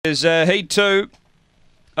Is Heat 2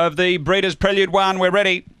 of the Breeders' Prelude 1. We're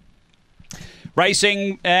ready.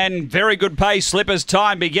 Racing and very good pace. Slipper's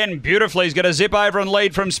Time begin beautifully. He's going to zip over and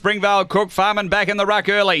lead from Springvale Cook. Farman back in the ruck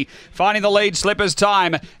early. Finding the lead, Slipper's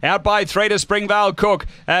Time. Out by 3 to Springvale Cook.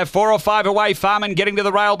 4 or 5 away, Farman getting to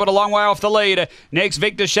the rail but a long way off the lead. Next,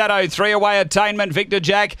 Victor Shadow. 3 away, Attainment, Victor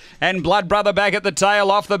Jack and Blood Brother back at the tail.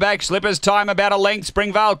 Off the back, Slipper's Time about a length.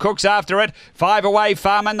 Springvale Cook's after it. 5 away,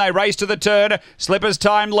 Farman. They race to the turn. Slipper's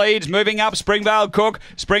Time leads. Moving up, Springvale Cook.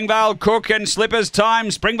 Springvale Cook and Slipper's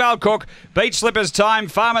Time. Springvale Cook beats Slipper's Time,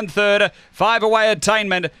 Farman third, 5 away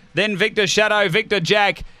Attainment, then Victor Shadow, Victor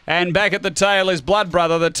Jack, and back at the tail is Blood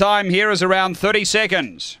Brother. The time here is around 30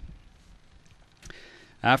 seconds.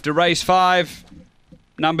 After race 5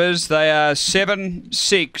 numbers, they are 7,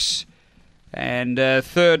 6, and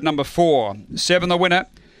third number 4. 7 the winner.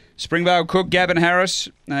 Springvale Cook, Gavin Harris,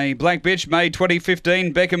 a black bitch, May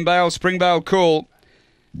 2015, Beckham Bale, Springvale Cool.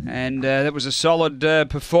 And that was a solid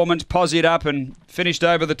performance, posied up and finished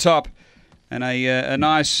over the top. And a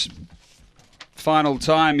nice final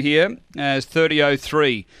time here as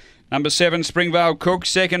 30.03. Number 7, Springvale Cook.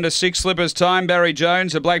 Second to 6, Slipper's Time. Barry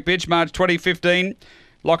Jones, a black bitch, March 2015.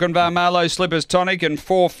 Lochinvar Marlow, Slipper's Tonic. And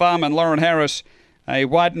 4, Farman, Lauren Harris, a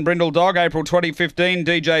white and brindle dog, April 2015.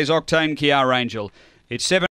 DJ's Octane, Kiar Angel. It's 7.